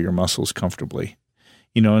reach all your muscles comfortably.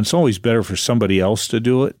 And it's always better for somebody else to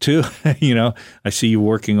do it too. I see you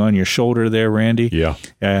working on your shoulder there, Randy. Yeah.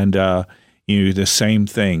 And, the same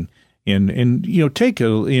thing. And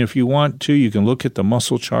if you want to, you can look at the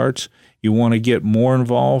muscle charts. You want to get more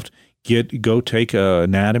involved, go take an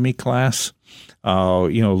anatomy class,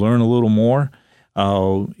 learn a little more,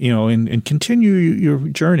 and continue your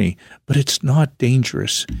journey. But it's not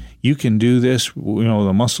dangerous. You can do this,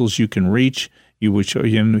 the muscles you can reach.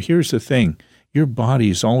 Here's the thing. Your body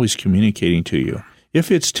is always communicating to you. If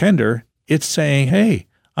it's tender, it's saying, hey,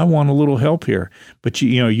 I want a little help here. But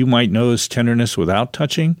you might notice tenderness without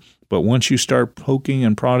touching. But once you start poking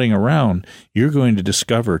and prodding around, you're going to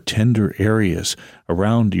discover tender areas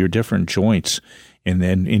around your different joints. And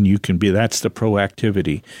that's the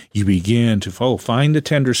proactivity. You begin to find the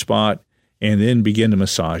tender spot and then begin to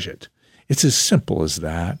massage it. It's as simple as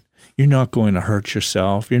that. You're not going to hurt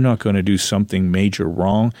yourself. You're not going to do something major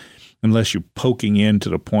wrong unless you're poking in to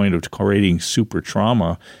the point of creating super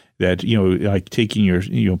trauma that, like taking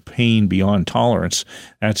your pain beyond tolerance.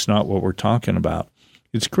 That's not what we're talking about.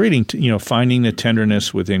 It's creating, finding the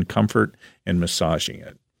tenderness within comfort and massaging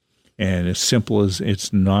it. And as simple as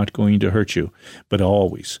it's not going to hurt you, but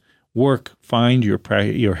always find your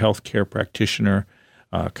healthcare practitioner,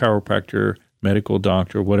 chiropractor, medical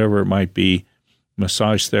doctor, whatever it might be,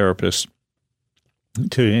 massage therapist,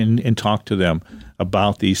 and talk to them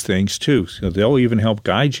about these things too. So they'll even help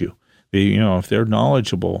guide you. If they're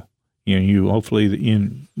knowledgeable,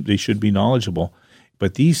 hopefully they should be knowledgeable.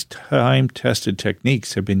 But these time-tested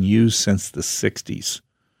techniques have been used since the 60s.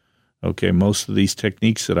 Okay, most of these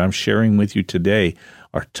techniques that I'm sharing with you today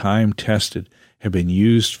are time-tested, have been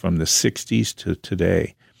used from the 60s to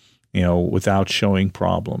today, without showing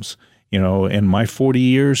problems. In my 40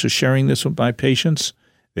 years of sharing this with my patients,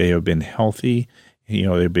 they have been healthy.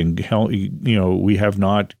 They've been healthy. We have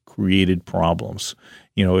not created problems.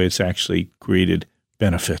 It's actually created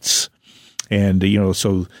benefits. And,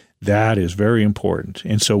 so that is very important.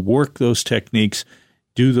 And so work those techniques,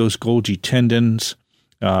 do those Golgi tendons,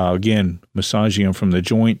 again, massaging them from the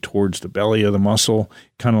joint towards the belly of the muscle,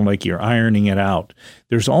 kind of like you're ironing it out.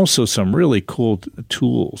 There's also some really cool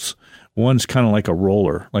tools. One's kind of like a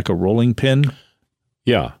roller, like a rolling pin.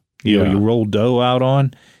 Yeah. You roll dough out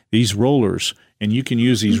on these rollers, and you can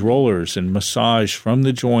use these rollers and massage from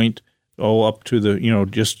the joint up to the,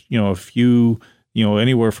 a few,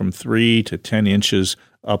 anywhere from 3 to 10 inches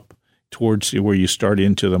up towards where you start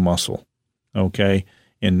into the muscle, okay?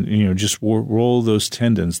 And, just roll those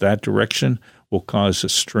tendons. That direction will cause a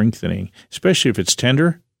strengthening, especially if it's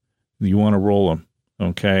tender. You want to roll them,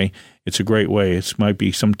 okay? It's a great way. It might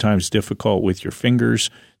be sometimes difficult with your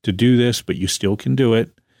fingers to do this, but you still can do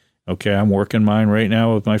it, okay? I'm working mine right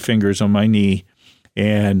now with my fingers on my knee,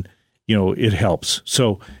 and, it helps.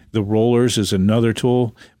 So the rollers is another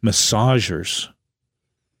tool. Massagers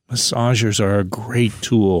are a great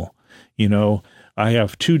tool. I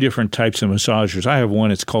have 2 different types of massagers. I have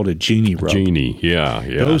one, it's called a genie rub. Genie, yeah.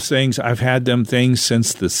 Those things, I've had them things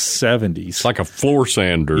since the 70s. It's like a floor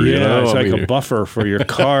sander, it's like a buffer for your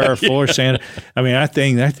car, floor sander. I mean, that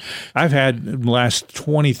thing, that I've had the last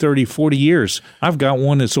 20, 30, 40 years. I've got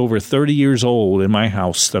one that's over 30 years old in my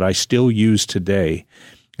house that I still use today.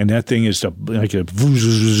 And that thing is like a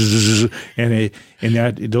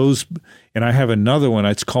and I have another one.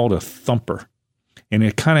 It's called a thumper, and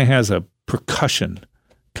it kind of has a percussion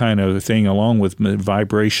kind of thing along with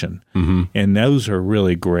vibration, and those are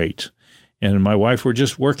really great. And my wife were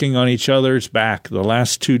just working on each other's back the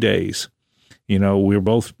last 2 days. We were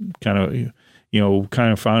both kind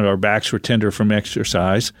of found our backs were tender from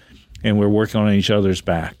exercise, and we're working on each other's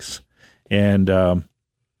backs. And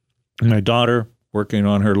my daughter working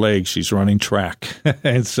on her legs. She's running track.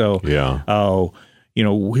 And so,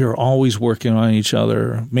 we're always working on each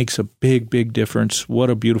other. Makes a big, big difference. What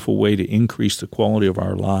a beautiful way to increase the quality of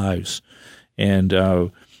our lives and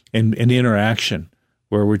interaction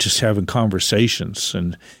where we're just having conversations.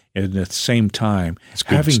 And and at the same time, That's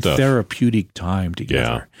good having stuff. therapeutic time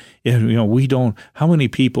together. And, we don't, how many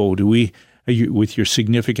people do we, with your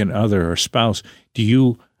significant other or spouse, do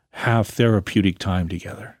you have therapeutic time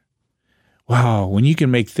together? Wow, when you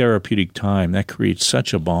can make therapeutic time, that creates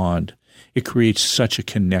such a bond. It creates such a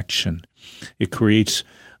connection. It creates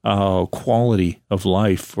quality of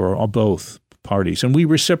life for both parties. And we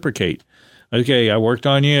reciprocate. Okay, I worked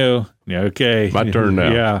on you. Okay. My turn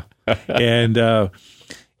now. Yeah.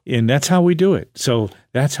 And that's how we do it. So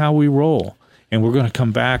that's how we roll. And we're going to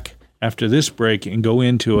come back after this break and go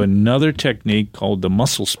into another technique called the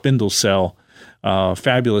muscle spindle cell,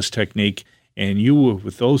 fabulous technique. And you,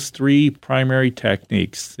 with those three primary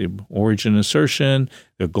techniques, the origin insertion,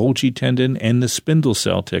 the Golgi tendon, and the spindle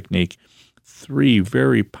cell technique, three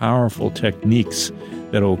very powerful techniques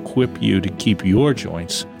that will equip you to keep your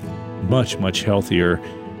joints much, much healthier,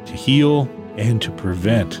 to heal and to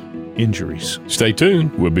prevent injuries. Stay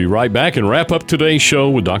tuned. We'll be right back and wrap up today's show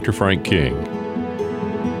with Dr. Frank King.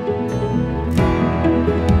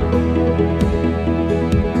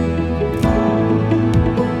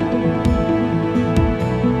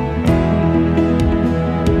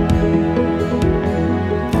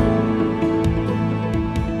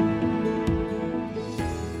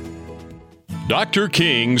 Dr.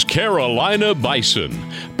 King's Carolina Bison.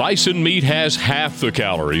 Bison meat has half the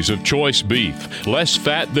calories of choice beef, less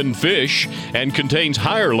fat than fish, and contains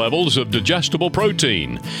higher levels of digestible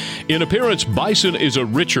protein. In appearance, bison is a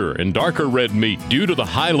richer and darker red meat due to the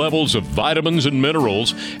high levels of vitamins and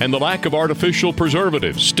minerals and the lack of artificial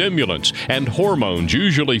preservatives, stimulants, and hormones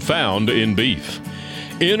usually found in beef.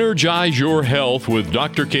 Energize your health with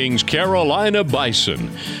Dr. King's Carolina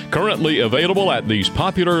Bison. Currently available at these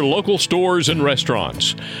popular local stores and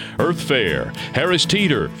restaurants: Earth Fare, Harris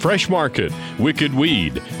Teeter, Fresh Market, Wicked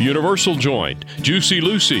Weed, Universal Joint, Juicy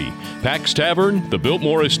Lucy, Pax Tavern, the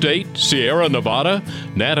Biltmore Estate, Sierra Nevada,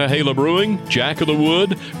 Natahala Brewing, Jack of the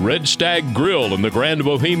Wood, Red Stag Grill and the Grand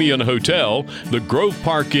Bohemian Hotel, the Grove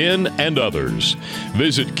Park Inn, and others.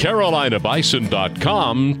 Visit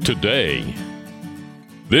carolinabison.com today.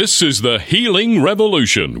 This is the Healing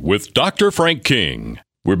Revolution with Dr. Frank King.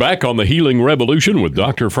 We're back on the Healing Revolution with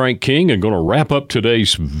Dr. Frank King and going to wrap up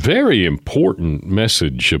today's very important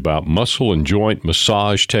message about muscle and joint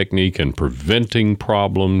massage technique and preventing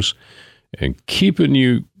problems and keeping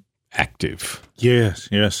you active. Yes,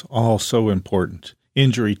 all so important.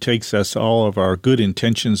 Injury takes us all of our good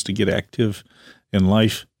intentions to get active in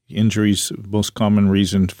life. Injuries, the most common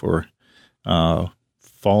reason for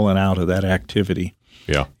falling out of that activity.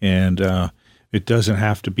 Yeah. And it doesn't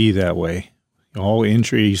have to be that way. All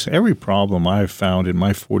injuries, every problem I've found in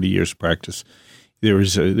my 40 years of practice, there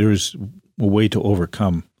is a way to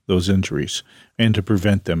overcome those injuries and to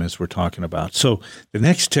prevent them, as we're talking about. So the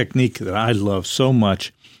next technique that I love so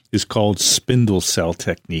much is called spindle cell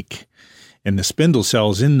technique. And the spindle cell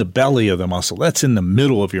is in the belly of the muscle. That's in the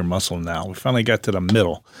middle of your muscle now. We finally got to the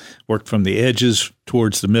middle. Worked from the edges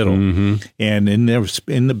towards the middle. Mm-hmm. And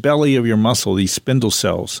in the belly of your muscle, these spindle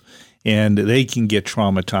cells, and they can get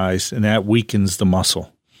traumatized, and that weakens the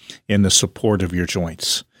muscle and the support of your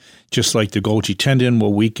joints. Just like the Golgi tendon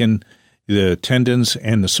will weaken the tendons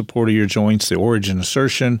and the support of your joints, the origin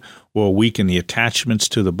insertion will weaken the attachments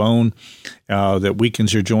to the bone that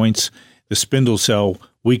weakens your joints. The spindle cell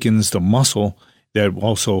weakens the muscle that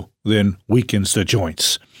also then weakens the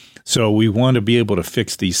joints. So we want to be able to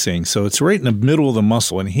fix these things. So it's right in the middle of the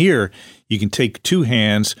muscle. And here you can take two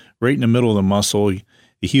hands right in the middle of the muscle,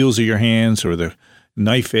 the heels of your hands or the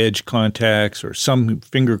knife edge contacts or some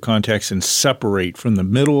finger contacts, and separate from the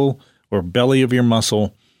middle or belly of your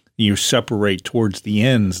muscle. You separate towards the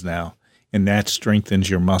ends now, and that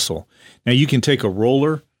strengthens your muscle. Now you can take a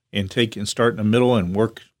roller and start in the middle and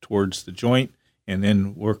work towards the joint, and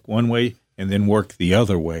then work one way and then work the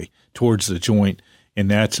other way towards the joint.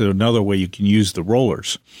 And that's another way you can use the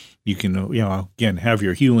rollers. You can, again, have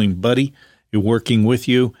your healing buddy working with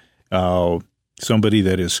you, somebody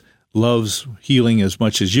that loves healing as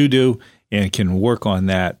much as you do and can work on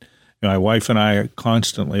that. My wife and I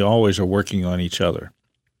constantly always are working on each other.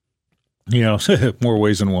 More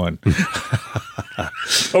ways than one.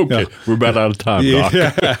 Okay, we're about out of time, Doc.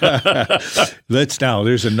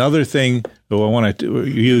 There's another thing that I want to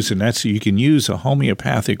use, and that's you can use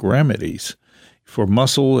homeopathic remedies for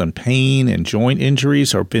muscle and pain and joint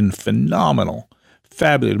injuries have been phenomenal.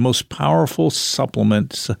 Fabulous, most powerful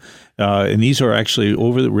supplements, and these are actually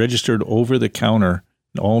registered over-the-counter,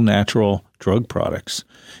 all-natural drug products.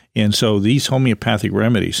 And so these homeopathic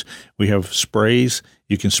remedies, we have sprays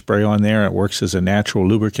you can spray on there. It works as a natural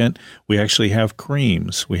lubricant. We actually have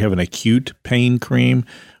creams. We have an acute pain cream.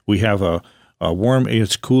 We have a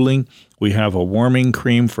It's cooling. We have a warming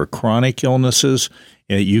cream for chronic illnesses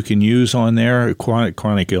that you can use on there.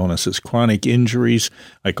 Chronic illnesses, chronic injuries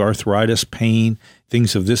like arthritis, pain,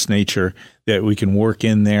 things of this nature that we can work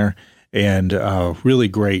in there. And really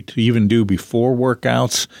great to even do before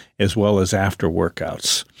workouts as well as after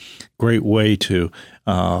workouts. Great way to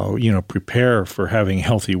prepare for having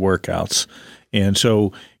healthy workouts. And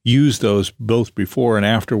so use those both before and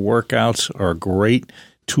after workouts are great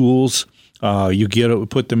tools. You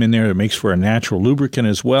put them in there. It makes for a natural lubricant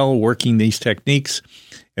as well, working these techniques,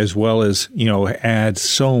 as well as, adds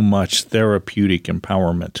so much therapeutic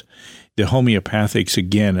empowerment. The homeopathics,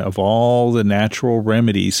 again, of all the natural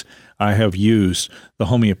remedies I have used, the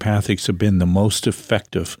homeopathics have been the most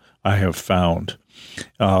effective I have found.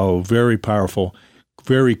 Very powerful,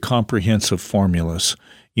 very comprehensive formulas.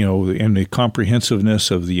 And the comprehensiveness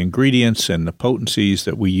of the ingredients and the potencies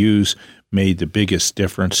that we use made the biggest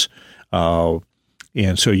difference. And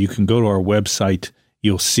so you can go to our website.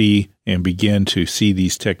 You'll see and begin to see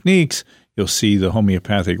these techniques. You'll see the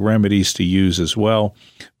homeopathic remedies to use as well.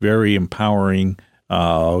 Very empowering.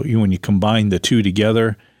 When you combine the two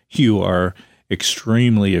together, you are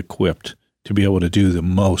extremely equipped to be able to do the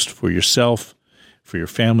most for yourself, for your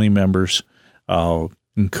family members.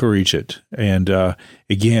 Encourage it. And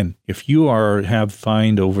again, if you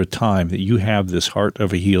find over time that you have this heart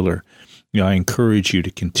of a healer, I encourage you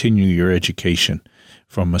to continue your education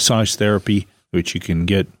from massage therapy, which you can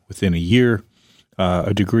get within a year,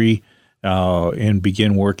 a degree, and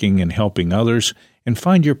begin working and helping others, and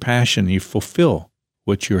find your passion. You fulfill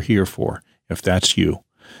what you're here for, if that's you.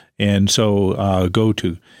 And so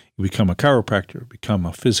become a chiropractor, become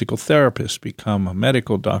a physical therapist, become a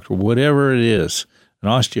medical doctor, whatever it is, an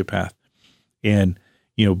osteopath, and,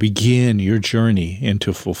 begin your journey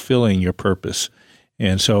into fulfilling your purpose.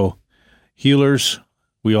 And so healers,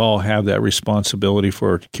 we all have that responsibility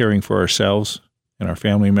for caring for ourselves and our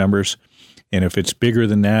family members. And if it's bigger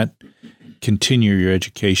than that, continue your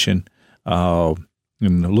education, and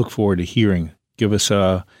look forward to hearing. Give us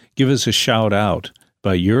a shout out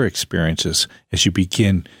about your experiences as you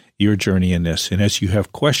begin your journey in this. And as you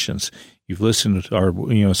have questions, you've listened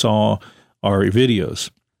to saw our videos,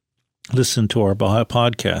 listened to our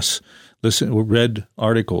podcasts, read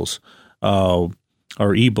articles, our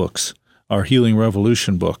ebooks, our Healing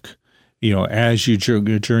Revolution book. As you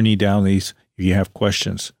journey down these, if you have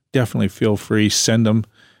questions, definitely feel free, send them.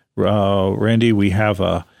 Randy, we have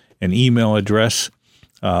an email address.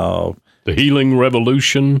 The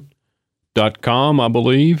healingrevolution.com, I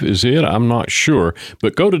believe, is it? I'm not sure.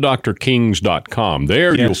 But go to drkings.com.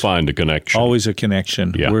 There you'll find a connection. Always a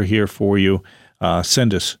connection. Yeah. We're here for you.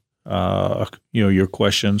 Send us your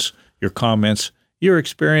questions, your comments, your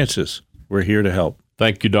experiences. We're here to help.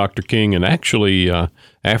 Thank you, Dr. King. And actually,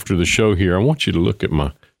 after the show here, I want you to look at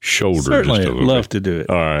my shoulder. Certainly, I'd love to do it.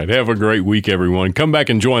 All right. Have a great week, everyone. Come back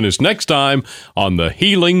and join us next time on The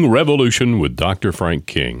Healing Revolution with Dr. Frank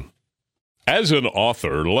King. As an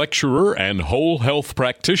author, lecturer, and whole health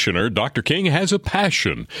practitioner, Dr. King has a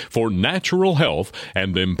passion for natural health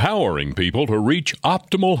and empowering people to reach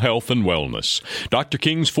optimal health and wellness. Dr.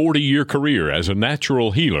 King's 40-year career as a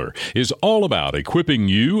natural healer is all about equipping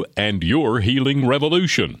you and your healing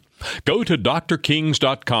revolution. Go to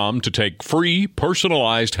drkings.com to take free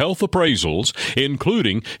personalized health appraisals,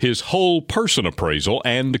 including his whole person appraisal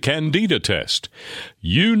and Candida test.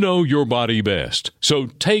 You know your body best, so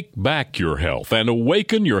take back your health and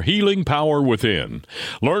awaken your healing power within.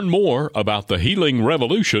 Learn more about the Healing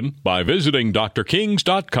Revolution by visiting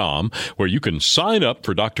drkings.com, where you can sign up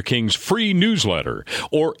for Dr. King's free newsletter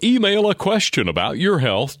or email a question about your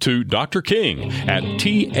health to Dr. King at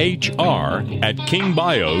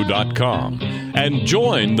thr@kingbio.com and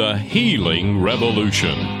join the Healing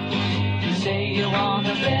Revolution. You say you want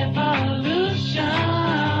a river.